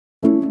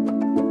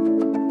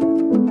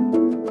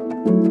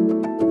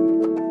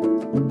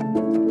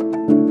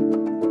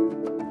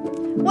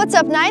What's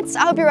up, Knights?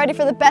 I hope you're ready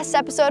for the best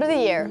episode of the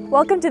year.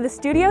 Welcome to the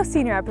Studio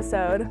Senior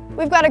episode.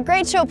 We've got a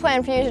great show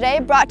planned for you today,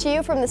 brought to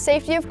you from the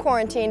safety of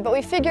quarantine, but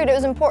we figured it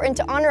was important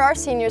to honor our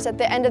seniors at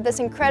the end of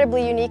this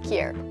incredibly unique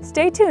year.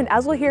 Stay tuned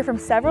as we'll hear from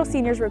several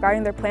seniors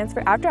regarding their plans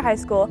for after high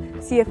school,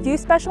 see a few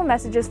special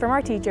messages from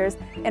our teachers,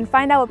 and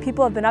find out what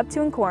people have been up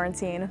to in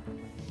quarantine.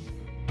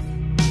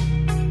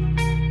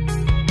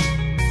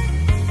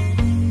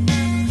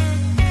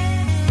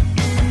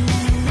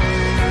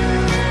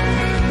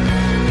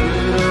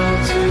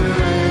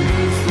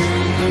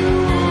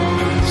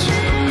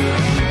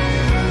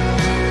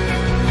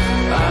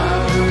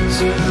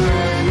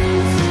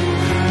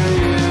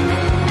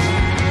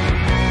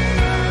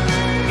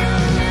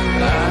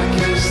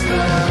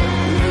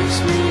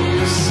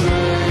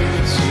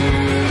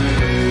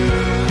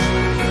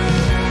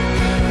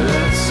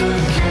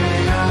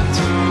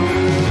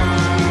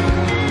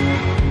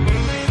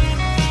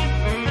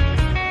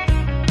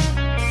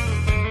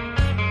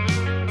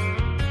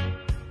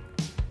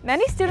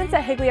 Many students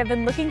at Higley have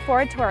been looking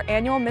forward to our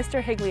annual Mr.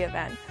 Higley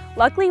event.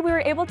 Luckily, we were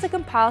able to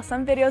compile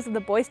some videos of the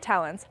boys'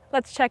 talents.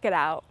 Let's check it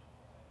out.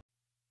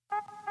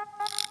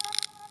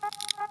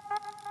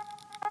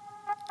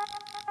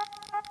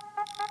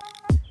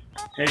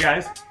 Hey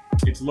guys,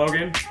 it's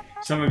Logan.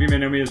 Some of you may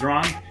know me as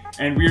Ron,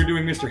 and we are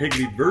doing Mr.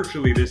 Higley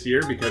virtually this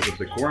year because of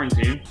the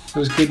quarantine.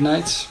 Those good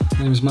nights.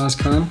 My name is Maz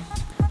Khan.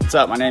 What's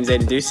up? My name is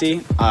Aiden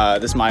Ducey.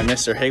 This is my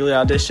Mr. Higley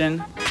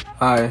audition.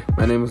 Hi,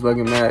 my name is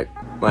Logan Mack.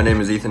 My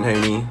name is Ethan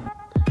Haney.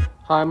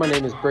 Hi, my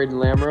name is Braden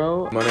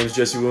Lamro. My name is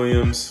Jesse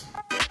Williams.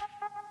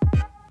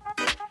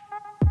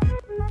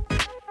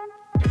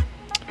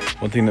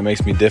 One thing that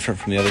makes me different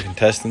from the other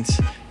contestants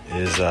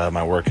is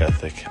my work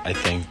ethic. I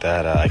think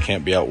that I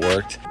can't be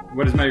outworked.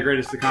 What is my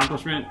greatest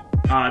accomplishment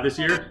this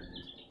year?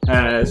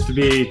 Is to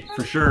be,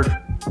 for sure,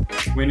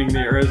 winning the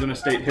Arizona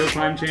State Hill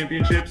Climb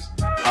Championships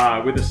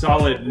with a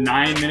solid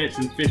 9 minutes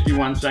and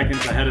 51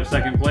 seconds ahead of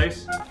second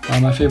place.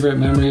 My favorite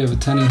memory of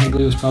attending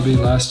Higley was probably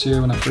last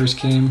year when I first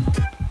came.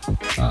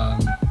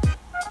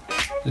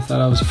 They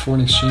thought I was a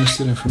foreign exchange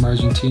student from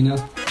Argentina.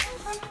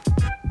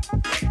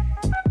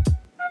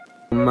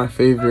 My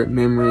favorite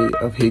memory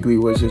of Higley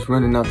was just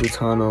running out the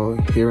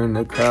tunnel, hearing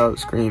the crowd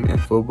scream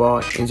and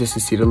football, and just to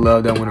see the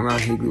love that went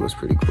around Higley was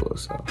pretty cool.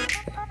 So,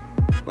 yeah.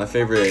 My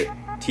favorite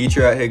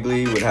teacher at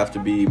Higley would have to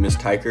be Miss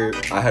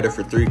Tykert. I had her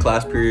for 3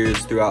 class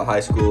periods throughout high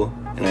school,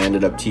 and I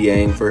ended up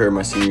TAing for her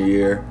my senior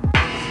year.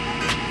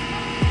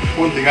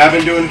 One thing I've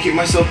been doing to keep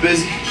myself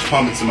busy, just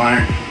pumping some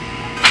iron.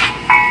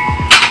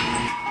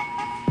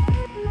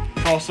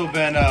 I've also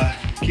been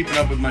keeping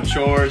up with my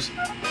chores,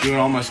 doing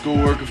all my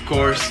schoolwork, of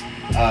course,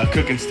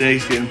 cooking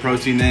steaks, getting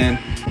protein in,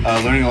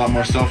 learning a lot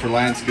more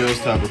self-reliance skills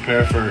to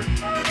prepare for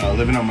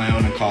living on my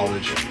own in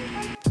college.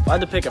 If I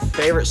had to pick a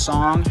favorite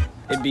song,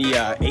 it'd be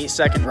 8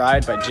 Second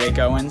Ride by Jake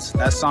Owens.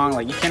 That song,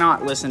 like, you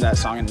cannot listen to that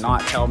song and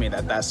not tell me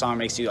that that song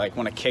makes you like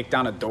want to kick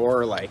down a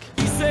door. Like,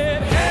 he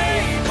said,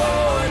 hey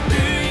boy,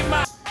 do you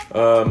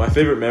mind? My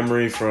favorite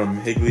memory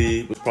from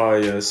Higley was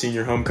probably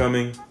senior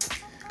homecoming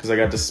because I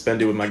got to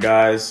spend it with my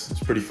guys. It's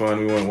pretty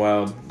fun. We went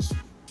wild.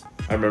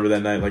 I remember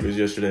that night like it was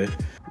yesterday.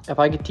 If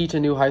I could teach a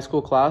new high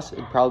school class,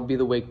 it'd probably be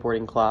the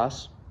wakeboarding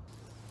class.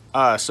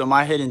 So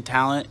my hidden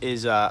talent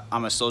is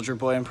I'm a Soldier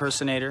Boy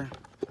impersonator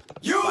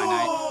by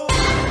night.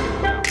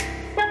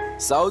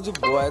 Soldier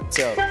Boy,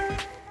 tough.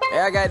 Hey,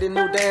 I got this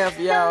new dance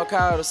for y'all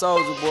called the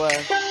Soldier Boy.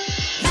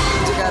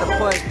 Just gotta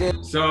punch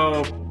them.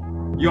 So,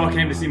 you all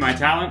came to see my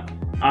talent.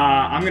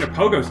 I'm gonna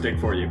pogo stick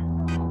for you.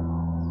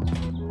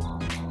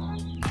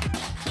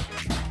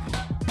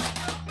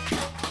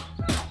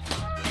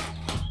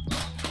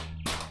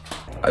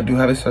 I do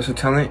have a special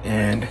talent,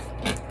 and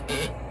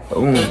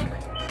boom,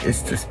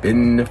 it's the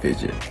spin the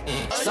fidget.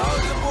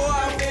 Soldier Boy,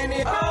 I'm in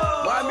it.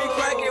 Why me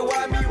crank it?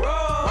 Why me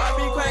roll? Why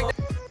me crank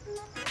it?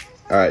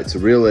 All right, so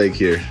real leg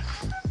here.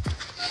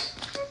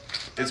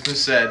 It's been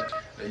said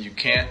that you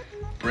can't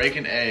break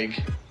an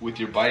egg with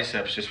your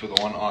biceps just with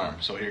one arm,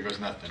 so here goes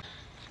nothing.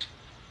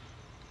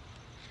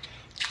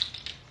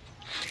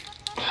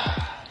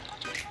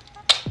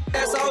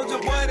 That Soldier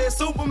Boy, that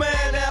Superman,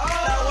 that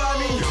why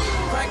me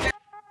crank it?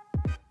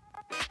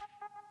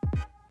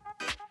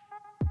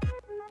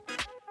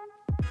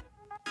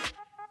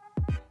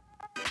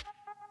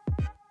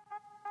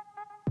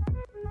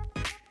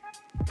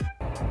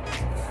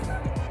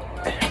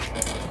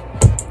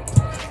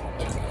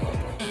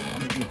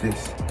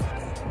 This.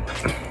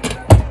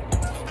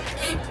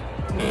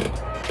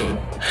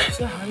 It's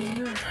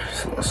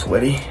a little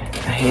sweaty.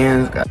 The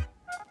hands got.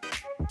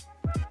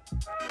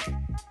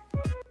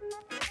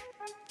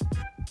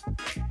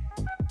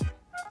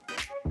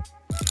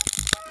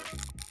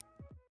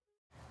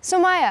 So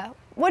Maya,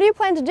 what do you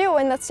plan to do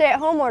when the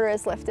stay-at-home order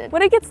is lifted?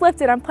 When it gets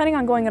lifted, I'm planning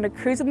on going on a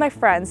cruise with my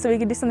friends so we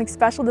can do something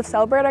special to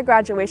celebrate our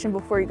graduation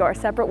before we go our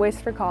separate ways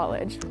for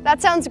college.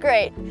 That sounds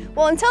great.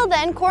 Well, until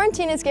then,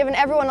 quarantine has given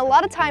everyone a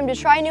lot of time to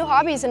try new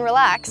hobbies and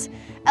relax.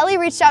 Ellie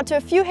reached out to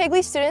a few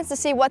Higley students to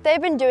see what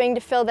they've been doing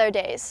to fill their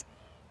days.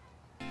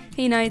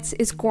 Hey Knights,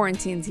 it's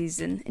quarantine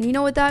season, and you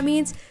know what that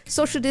means?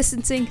 Social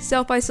distancing,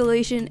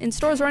 self-isolation, and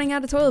stores running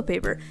out of toilet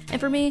paper. And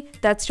for me,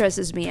 that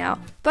stresses me out.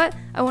 But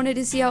I wanted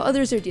to see how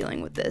others are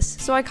dealing with this,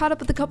 so I caught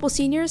up with a couple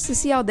seniors to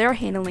see how they're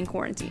handling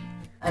quarantine.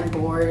 I'm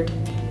bored.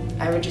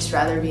 I would just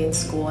rather be in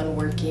school and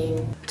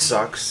working. It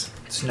sucks.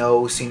 It's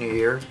no senior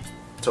year.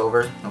 It's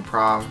over. No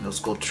prom, no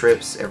school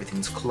trips,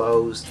 everything's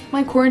closed.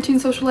 My quarantine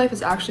social life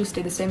has actually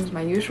stayed the same as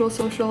my usual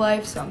social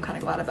life, so I'm kind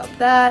of glad about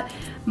that.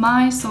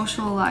 My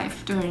social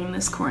life during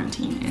this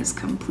quarantine is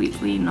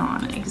completely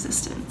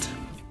non-existent.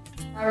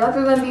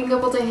 Rather than being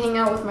able to hang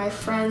out with my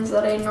friends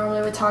that I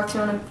normally would talk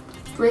to on a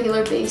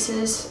regular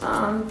basis,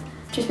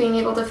 just being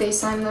able to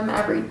FaceTime them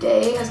every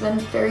day has been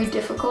very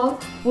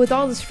difficult. With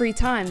all this free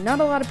time,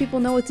 not a lot of people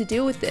know what to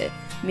do with it.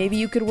 Maybe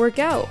you could work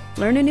out,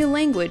 learn a new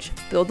language,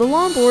 build a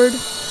longboard,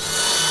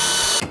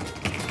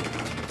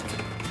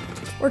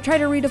 or try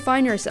to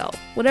redefine yourself.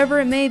 Whatever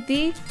it may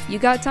be, you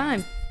got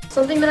time.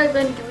 Something that I've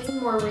been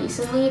doing more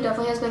recently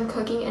definitely has been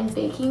cooking and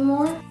baking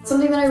more.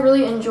 Something that I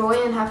really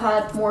enjoy and have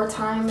had more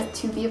time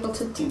to be able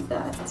to do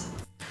that.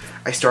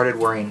 I started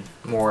wearing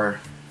more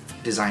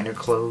designer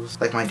clothes.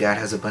 Like my dad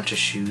has a bunch of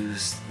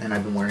shoes and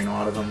I've been wearing a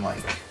lot of them,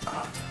 like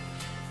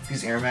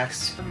these Air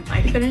Max.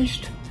 I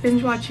finished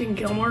binge watching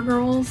Gilmore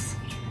Girls.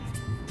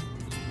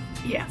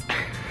 Yeah.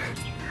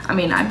 I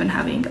mean, I've been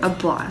having a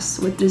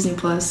blast with Disney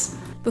Plus.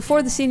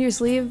 Before the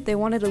seniors leave, they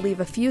wanted to leave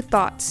a few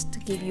thoughts to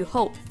give you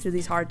hope through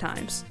these hard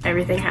times.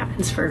 Everything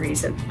happens for a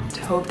reason.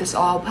 To hope this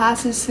all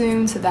passes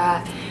soon so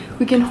that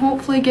we can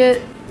hopefully get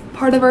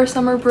part of our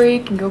summer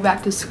break and go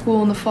back to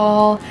school in the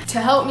fall. To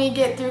help me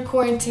get through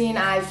quarantine,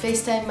 I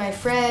FaceTime my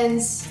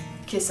friends,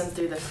 kiss them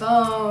through the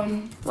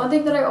phone. One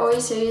thing that I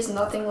always say is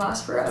nothing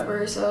lasts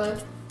forever, so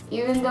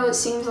even though it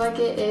seems like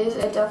it is,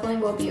 it definitely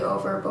will be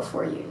over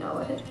before you know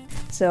it.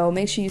 So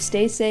make sure you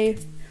stay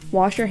safe,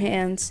 wash your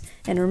hands,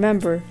 and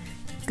remember,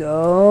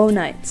 go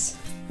Knights.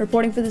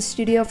 Reporting for the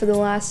studio for the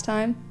last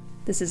time,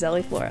 this is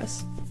Ellie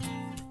Flores.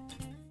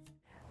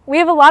 We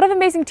have a lot of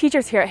amazing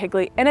teachers here at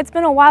Higley, and it's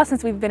been a while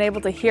since we've been able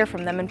to hear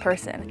from them in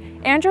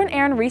person. Andrew and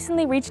Aaron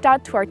recently reached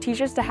out to our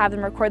teachers to have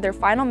them record their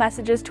final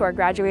messages to our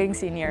graduating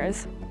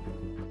seniors.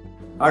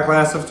 Hi,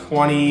 class of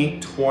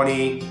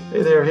 2020.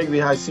 Hey there, Higley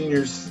High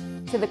seniors.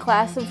 To the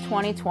class of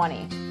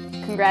 2020,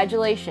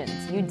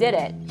 congratulations, you did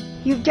it.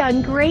 You've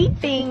done great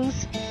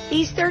things.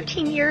 These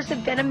 13 years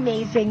have been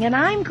amazing, and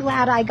I'm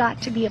glad I got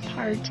to be a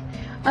part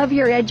of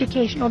your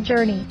educational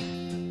journey.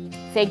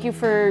 Thank you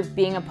for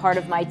being a part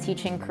of my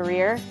teaching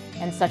career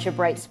and such a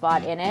bright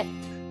spot in it.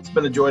 It's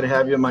been a joy to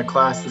have you in my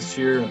class this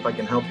year. If I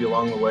can help you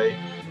along the way,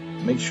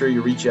 make sure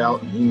you reach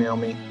out and email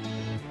me.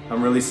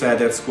 I'm really sad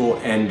that school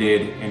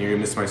ended and you're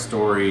gonna miss my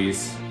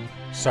stories.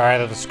 Sorry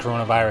that this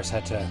coronavirus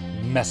had to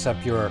mess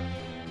up your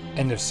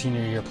end of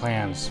senior year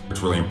plans.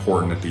 It's really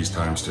important at these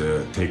times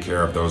to take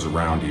care of those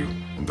around you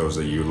and those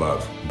that you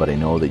love. But I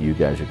know that you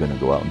guys are going to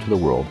go out into the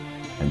world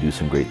and do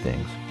some great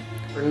things.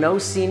 No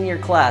senior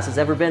class has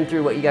ever been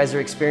through what you guys are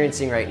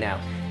experiencing right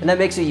now. And that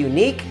makes you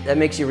unique, that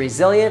makes you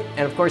resilient,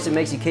 and of course it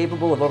makes you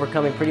capable of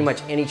overcoming pretty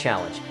much any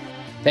challenge.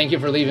 Thank you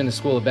for leaving the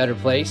school a better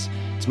place.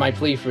 It's my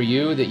plea for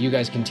you that you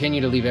guys continue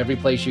to leave every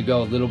place you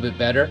go a little bit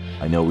better.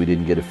 I know we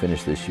didn't get to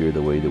finish this year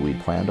the way that we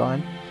planned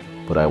on,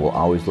 but I will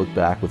always look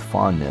back with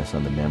fondness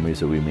on the memories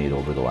that we made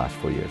over the last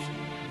 4 years.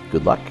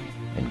 Good luck,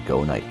 and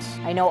go Knights.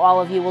 I know all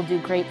of you will do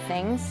great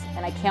things,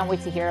 and I can't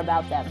wait to hear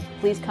about them.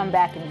 Please come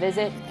back and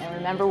visit, and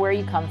remember where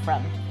you come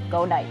from.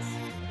 Go Knights.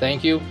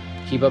 Thank you.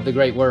 Keep up the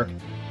great work.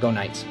 Go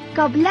Knights.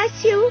 God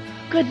bless you,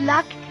 good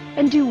luck,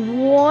 and do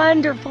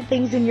wonderful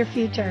things in your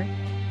future.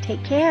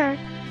 Take care.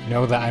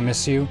 Know that I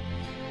miss you,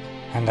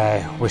 and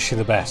I wish you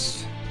the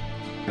best.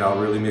 And I'll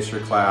really miss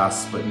your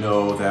class, but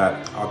know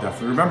that I'll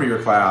definitely remember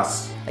your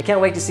class. I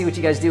can't wait to see what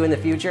you guys do in the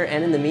future,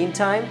 and in the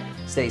meantime,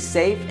 stay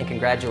safe and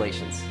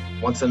congratulations.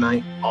 Once a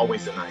night,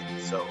 always a night,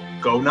 so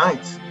go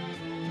Knights.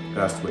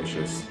 Best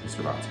wishes,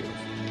 Mr.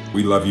 Vazquez.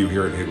 We love you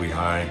here at Higley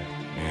High,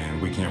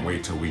 and we can't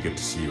wait till we get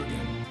to see you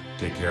again.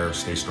 Take care,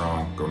 stay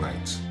strong, go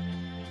Knights.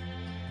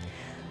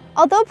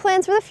 Although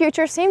plans for the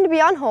future seem to be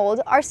on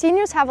hold, our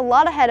seniors have a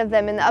lot ahead of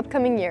them in the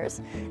upcoming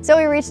years. So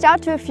we reached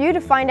out to a few to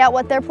find out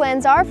what their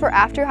plans are for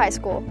after high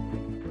school.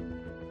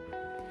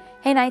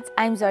 Hey Knights,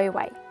 I'm Zoe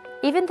White.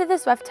 Even through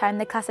this rough time,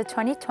 the class of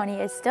 2020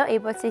 is still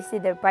able to see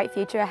their bright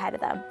future ahead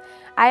of them.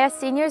 I asked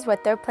seniors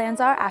what their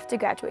plans are after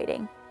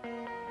graduating.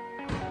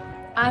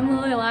 I'm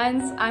Lily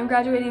Lyons. I'm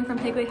graduating from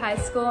Higley High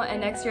School,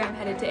 and next year I'm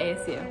headed to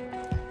ASU.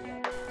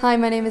 Hi,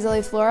 my name is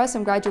Ellie Flores.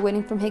 I'm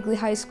graduating from Higley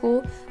High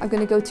School. I'm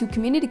going to go to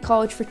community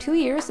college for 2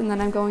 years, and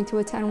then I'm going to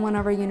attend one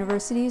of our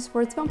universities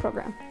for its film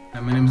program.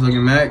 My name is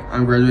Logan Mack.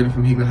 I'm graduating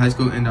from Higley High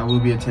School, and I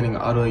will be attending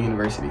Ottawa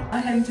University.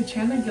 I'm heading to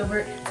Chandler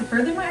Gilbert to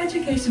further my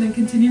education and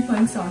continue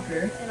playing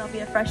soccer. And I'll be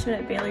a freshman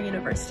at Baylor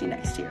University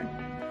next year.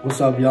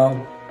 What's up, y'all?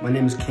 My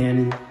name is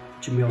Cannon.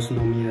 You may also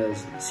know me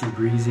as C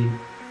Breezy,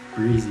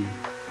 Breezy,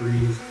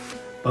 Breeze.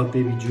 Buck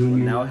Baby Jr.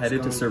 Now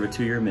headed to serve a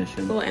 2-year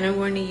mission. And I'm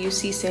going to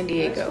UC San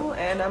Diego.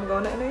 And I'm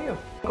going to NAU.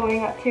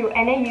 Going up to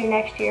NAU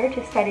next year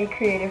to study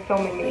creative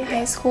film and media.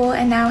 High school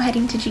and now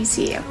heading to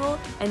GCU.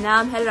 And now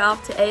I'm headed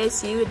off to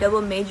ASU to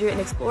double major in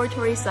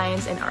exploratory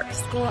science and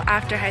arts.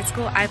 After high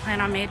school, I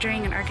plan on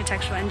majoring in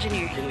architectural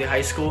engineering. Higley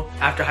High School.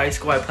 After high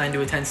school, I plan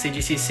to attend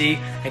CGCC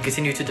and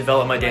continue to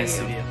develop my dance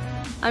studio.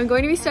 I'm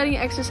going to be studying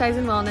exercise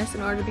and wellness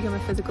in order to become a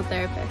physical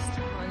therapist.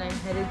 And I'm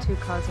headed to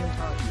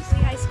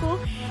cosmetology. High school,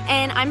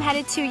 and I'm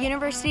headed to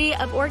University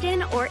of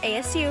Oregon or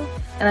ASU.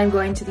 And I'm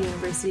going to the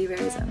University of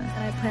Arizona.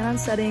 And I plan on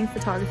studying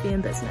photography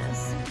and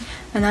business.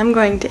 And I'm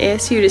going to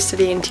ASU to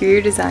study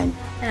interior design.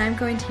 And I'm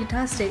going to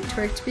Utah State to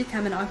work to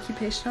become an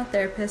occupational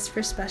therapist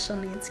for special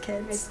needs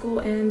kids. High school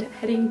and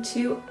heading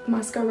to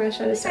Moscow,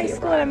 Russia to study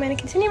abroad. And I'm going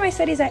to continue my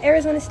studies at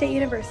Arizona State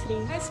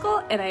University. High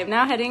school, and I am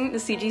now heading to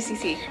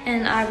CGCC.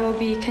 And I will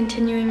be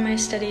continuing my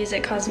studies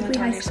at cosmetology.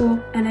 High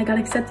school, and I got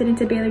accepted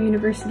into Baylor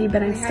University,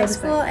 but I'm still high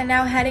school, and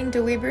now heading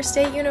to Weber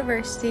State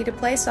University to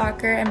play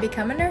soccer and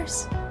become a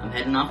nurse. I'm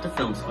heading off to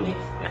film school.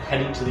 I'm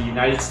heading to the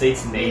United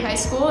States Navy. High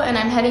school, and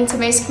I'm heading to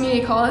Mesa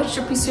Community College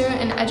to pursue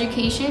an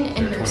education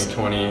in nursing.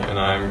 2020, and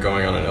I'm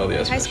going on an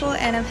LDS High school,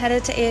 and I'm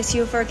headed to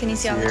ASU for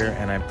kinesiology.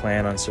 And I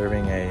plan on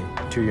serving a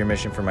 2-year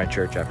mission for my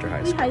church after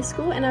high school. High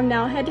school, and I'm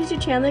now headed to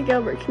Chandler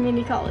Gilbert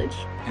Community College.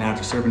 And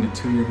after serving a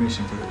 2-year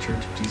mission for the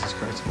Church of Jesus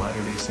Christ of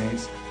Latter-day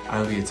Saints,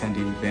 I will be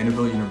attending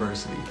Vanderbilt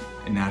University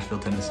in Nashville,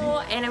 Tennessee.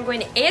 And I'm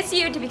going to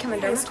ASU to become a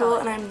dermatologist. School,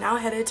 and I'm now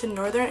headed to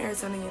Northern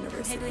Arizona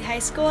University. Higley High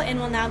School, and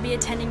will now be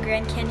attending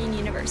Grand Canyon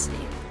University.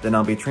 Then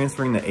I'll be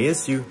transferring to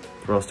ASU,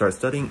 where I'll start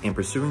studying and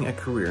pursuing a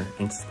career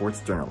in sports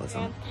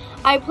journalism.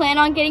 I plan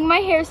on getting my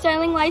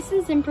hairstyling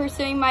license and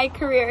pursuing my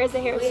career as a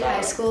hairstylist.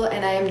 High school,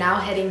 and I am now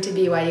heading to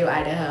BYU,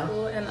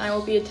 Idaho. And I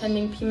will be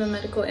attending Pima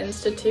Medical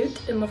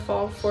Institute in the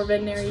fall for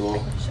veterinary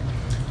technician.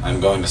 I'm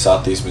going to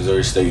Southeast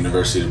Missouri State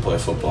University to play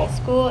football.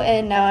 School,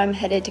 and now I'm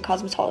headed to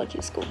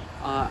cosmetology school.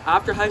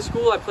 After high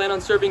school, I plan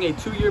on serving a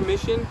 2-year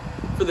mission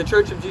for the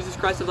Church of Jesus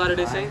Christ of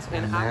Latter-day Saints.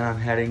 And then I'm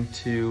heading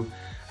to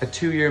a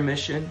 2-year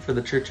mission for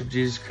the Church of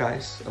Jesus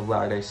Christ of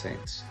Latter-day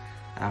Saints.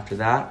 After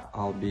that,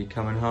 I'll be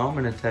coming home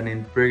and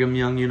attending Brigham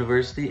Young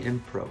University in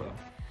Provo.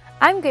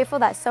 I'm grateful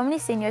that so many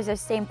seniors are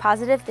staying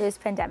positive through this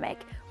pandemic.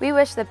 We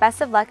wish the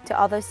best of luck to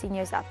all those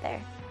seniors out there.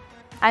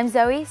 I'm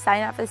Zoe,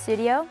 signing out for the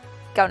studio.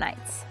 Go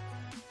Knights!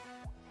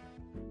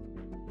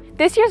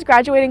 This year's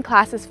graduating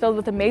class is filled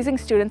with amazing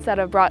students that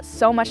have brought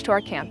so much to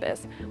our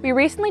campus. We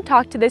recently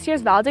talked to this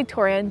year's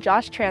valedictorian,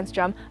 Josh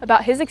Transtrom,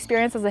 about his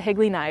experience as a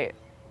Higley Knight.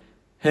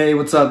 Hey,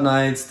 what's up,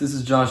 Knights? This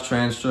is Josh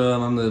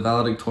Transtrom. I'm the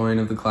valedictorian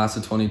of the class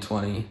of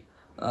 2020.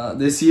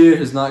 This year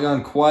has not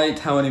gone quite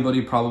how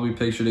anybody probably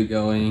pictured it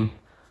going.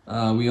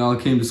 We all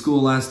came to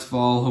school last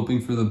fall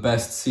hoping for the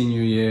best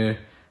senior year.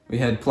 We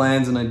had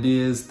plans and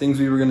ideas, things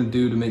we were going to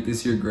do to make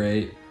this year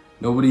great.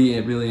 Nobody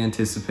really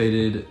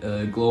anticipated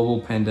a global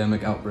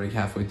pandemic outbreak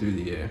halfway through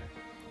the year.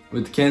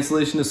 With the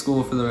cancellation of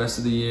school for the rest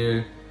of the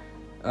year,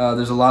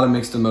 there's a lot of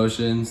mixed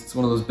emotions. It's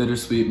one of those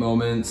bittersweet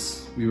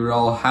moments. We were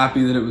all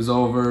happy that it was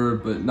over,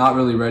 but not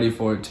really ready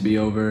for it to be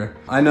over.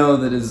 I know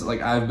that as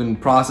I've been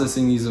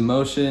processing these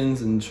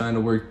emotions and trying to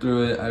work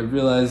through it, I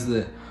realized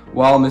that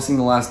while missing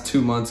the last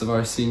 2 months of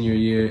our senior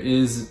year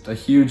is a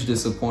huge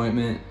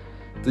disappointment,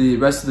 the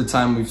rest of the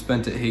time we've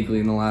spent at Higley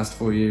in the last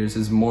 4 years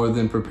has more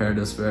than prepared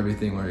us for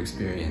everything we're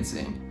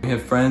experiencing. We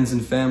have friends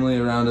and family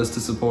around us to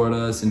support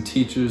us and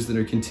teachers that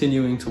are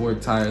continuing to work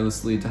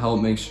tirelessly to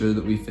help make sure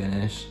that we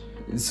finish.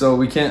 So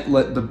we can't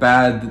let the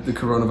bad that the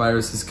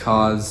coronavirus has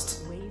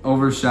caused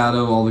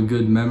overshadow all the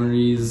good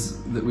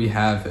memories that we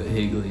have at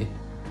Higley.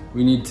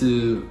 We need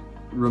to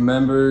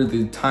remember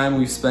the time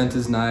we've spent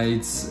as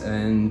Knights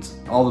and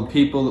all the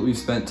people that we've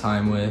spent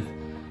time with,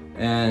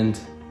 and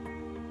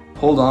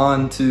hold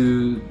on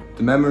to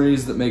the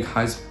memories that make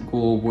high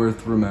school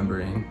worth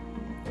remembering.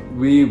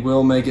 We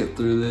will make it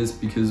through this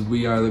because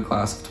we are the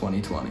class of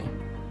 2020.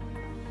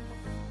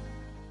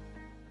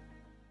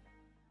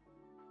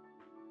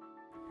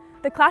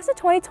 The class of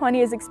 2020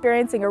 is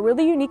experiencing a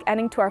really unique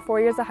ending to our 4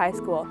 years of high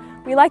school.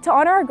 We like to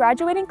honor our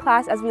graduating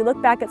class as we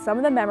look back at some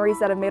of the memories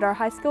that have made our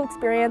high school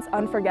experience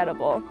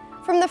unforgettable.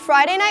 From the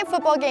Friday night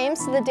football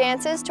games to the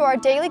dances to our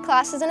daily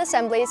classes and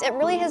assemblies, it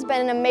really has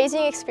been an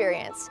amazing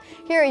experience.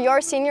 Here are your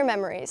senior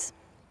memories.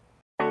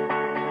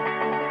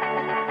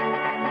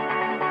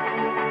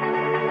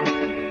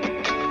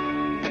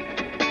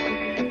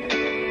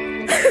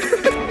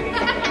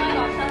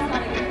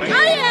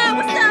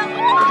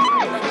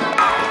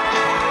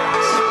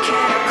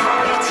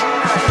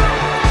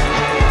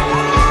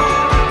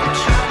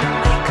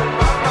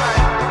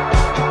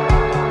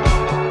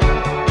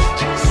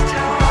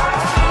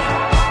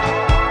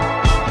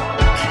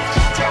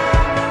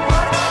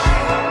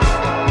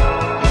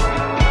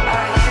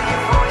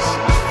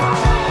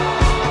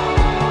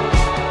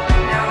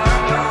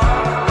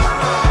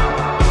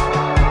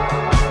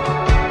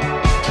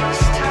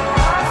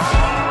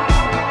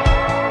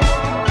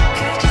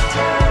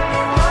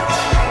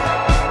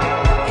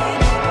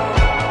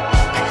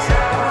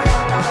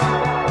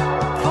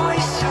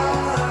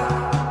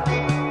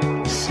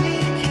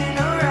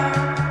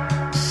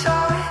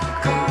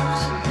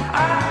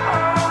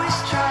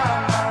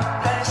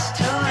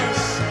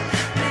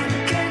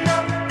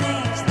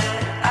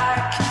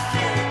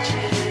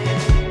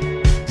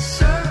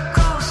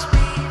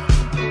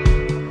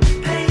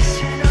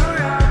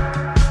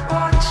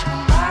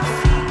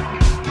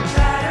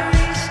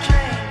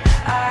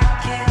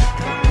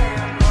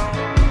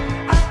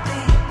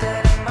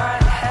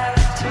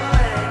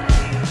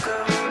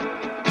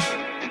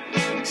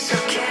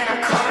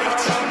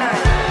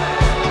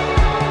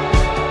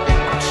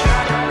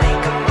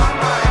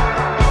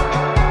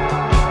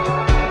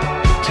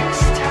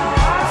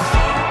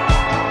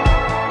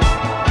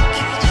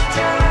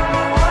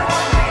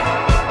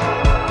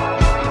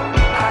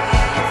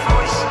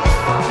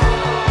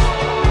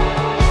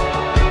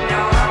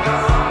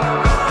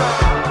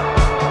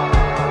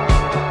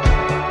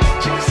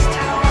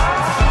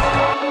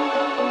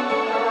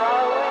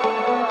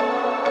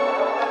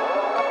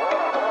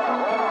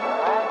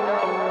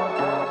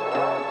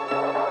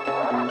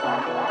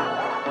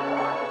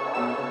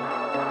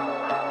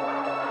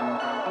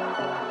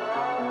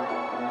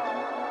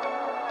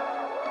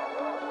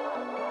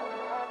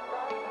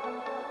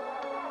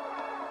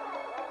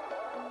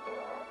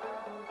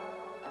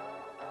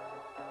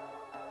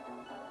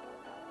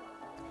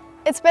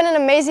 It's been an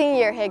amazing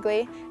year,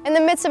 Higley. In the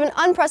midst of an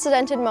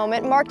unprecedented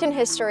moment marked in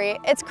history,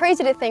 it's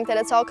crazy to think that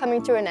it's all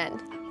coming to an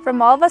end.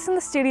 From all of us in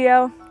the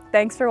studio,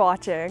 thanks for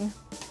watching.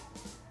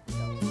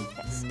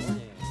 Yes.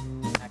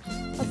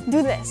 Let's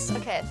do this.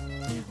 Okay.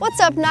 What's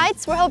up,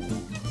 Knights? We're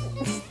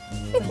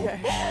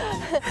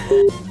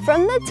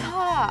from the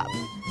top.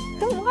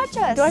 Don't watch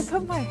us. Do I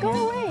put my hand?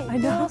 Go away. I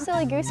know. Little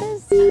silly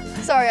gooses.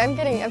 Sorry, I'm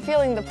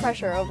feeling the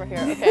pressure over here.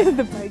 Okay.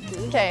 The mic is.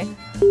 Okay.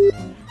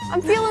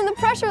 I'm feeling the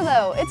pressure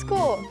though. It's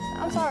cool.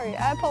 I'm sorry.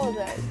 I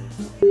apologize.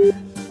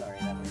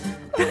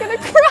 I'm gonna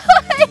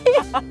cry.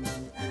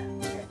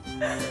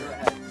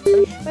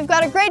 We've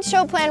got a great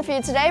show planned for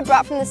you today,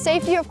 brought from the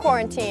safety of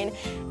quarantine.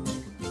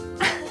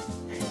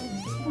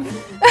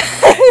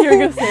 You're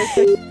gonna say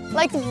it.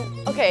 Like,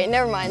 okay,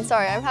 never mind.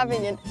 Sorry, I'm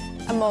having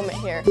a moment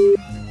here.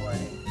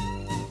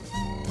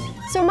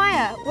 So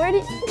Maya, where do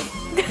you...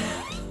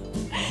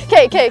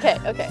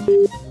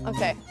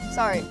 Okay,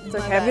 sorry. It's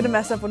okay, I'm gonna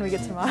mess up when we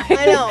get to mine.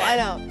 I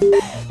know.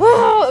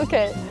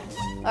 Okay,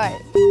 all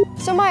right.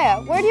 So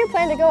Maya, where do you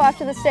plan to go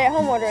after the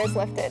stay-at-home order is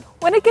lifted?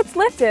 When it gets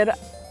lifted,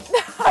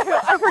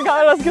 I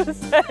forgot what I was gonna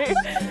say.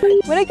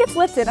 When it gets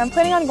lifted, I'm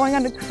planning on going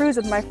on a cruise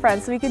with my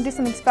friends so we can do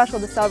something special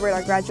to celebrate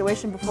our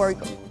graduation before we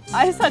go.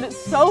 I said it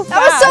so fast.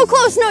 That was so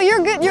close. No, you're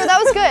good. That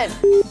was good.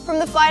 From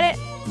the flight.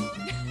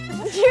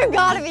 You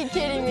gotta be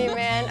kidding me,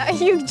 man. Are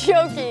you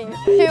joking?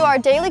 To our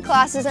daily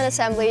classes and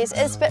assemblies,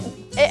 it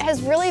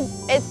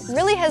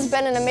really has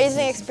been an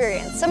amazing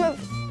experience.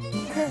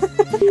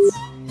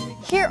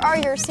 Here are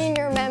your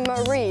senior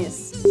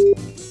memories.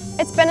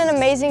 It's been an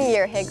amazing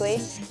year, Higley.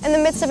 In the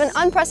midst of an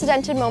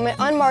unprecedented moment,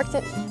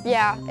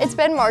 yeah, it's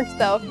been marked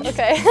though,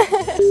 okay.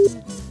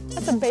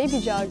 That's a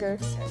baby jogger.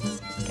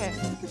 Okay.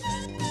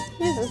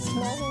 He's a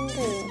small and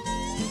green.